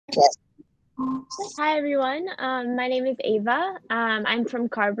Hi everyone. My name is Ava. I'm from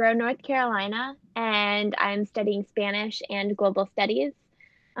Carborough, North Carolina, and I'm studying Spanish and global studies.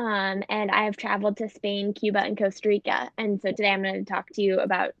 And I have traveled to Spain, Cuba, and Costa Rica. And so today I'm going to talk to you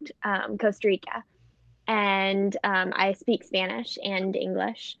about Costa Rica. And I speak Spanish and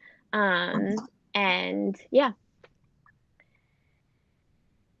English. And yeah,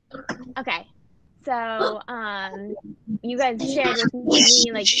 okay. So, you guys shared with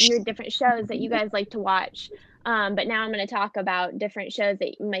me like your different shows that you guys like to watch. But now I'm going to talk about different shows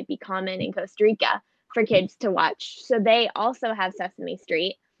that might be common in Costa Rica for kids to watch. So they also have Sesame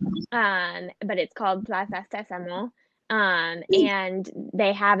Street, but it's called Plaza Sésamo. And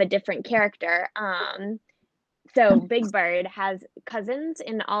they have a different character. So Big Bird has cousins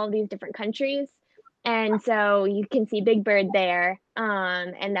in all of these different countries. And so you can see Big Bird there,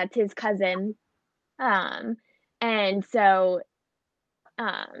 and that's his cousin, um, and so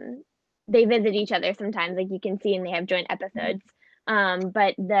um, they visit each other sometimes, like you can see, and they have joint episodes.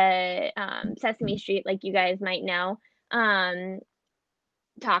 But the Sesame Street, like you guys might know, um,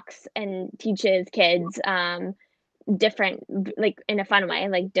 talks and teaches kids different, like in a fun way,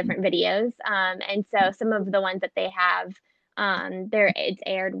 like different videos. And so some of the ones that they have, it's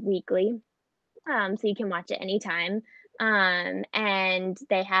aired weekly, so you can watch it anytime. And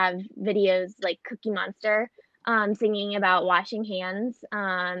they have videos like Cookie Monster, singing about washing hands,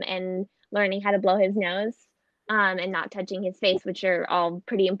 and learning how to blow his nose, and not touching his face, which are all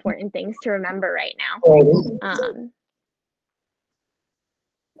pretty important things to remember right now.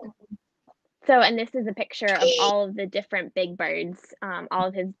 And this is a picture of all of the different Big Birds, all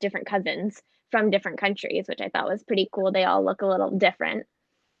of his different cousins from different countries, which I thought was pretty cool. They all look a little different.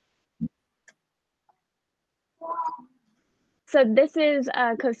 So this is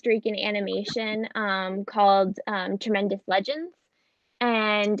a Costa Rican animation, called Tremendous Legends,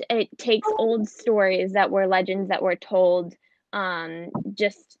 and it takes old stories that were legends that were told,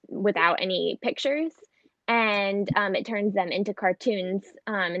 just without any pictures, and it turns them into cartoons.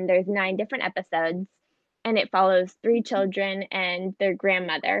 And there's 9 different episodes, and it follows 3 children and their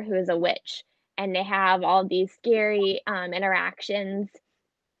grandmother, who is a witch, and they have all these scary interactions,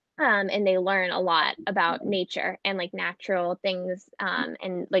 and they learn a lot about nature and like natural things,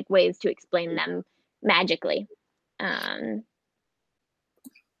 and like ways to explain them magically. Um,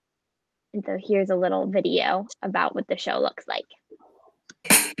 and so here's a little video about what the show looks like.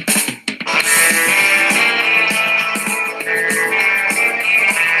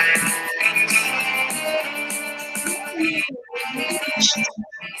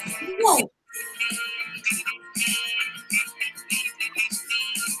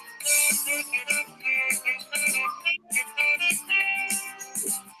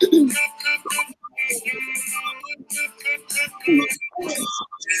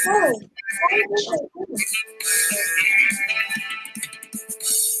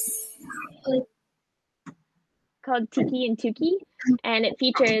 Called Tiki and Tuki, and it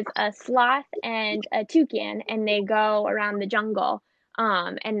features a sloth and a toucan, and they go around the jungle,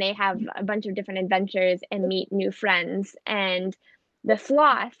 and they have a bunch of different adventures and meet new friends. And the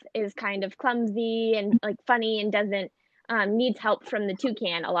sloth is kind of clumsy and like funny and doesn't, needs help from the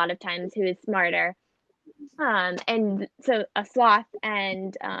toucan a lot of times, who is smarter. And so a sloth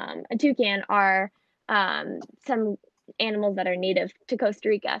and a toucan are, some animals that are native to Costa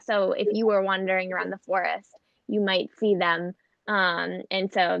Rica. So if you were wandering around the forest, you might see them.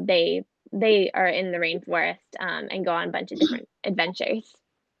 And so they are in the rainforest, and go on a bunch of different adventures.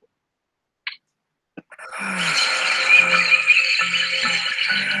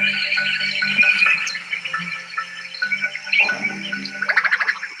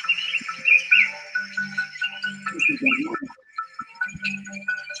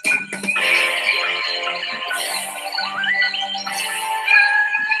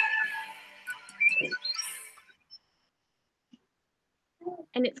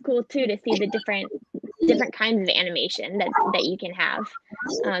 And it's cool too to see the different kinds of animation that you can have,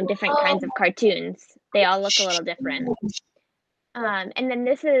 different kinds of cartoons. They all look a little different. And then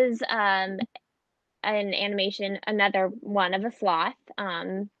this is, an animation, another one of a sloth,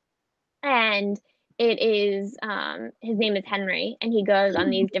 and it is, his name is Henry, and he goes on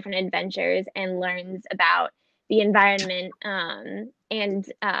these different adventures and learns about the environment, and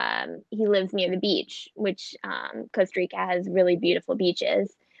he lives near the beach, which, Costa Rica has really beautiful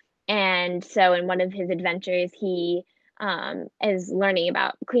beaches. And so in one of his adventures, he, is learning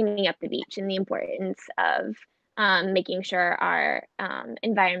about cleaning up the beach and the importance of, making sure our,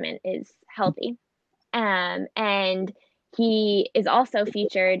 environment is healthy. And he is also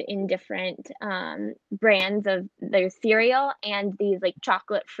featured in different brands of their cereal and these like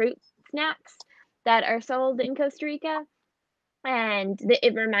chocolate fruit snacks that are sold in Costa Rica. And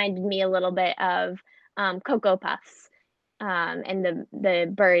it reminded me a little bit of Cocoa Puffs and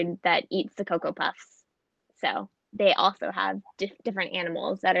the bird that eats the Cocoa Puffs. So they also have different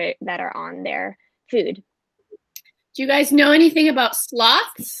animals that are on their food. Do you guys know anything about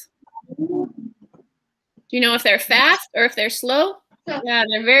sloths? Do you know if they're fast or if they're slow? Yeah,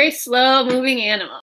 they're very slow moving animals.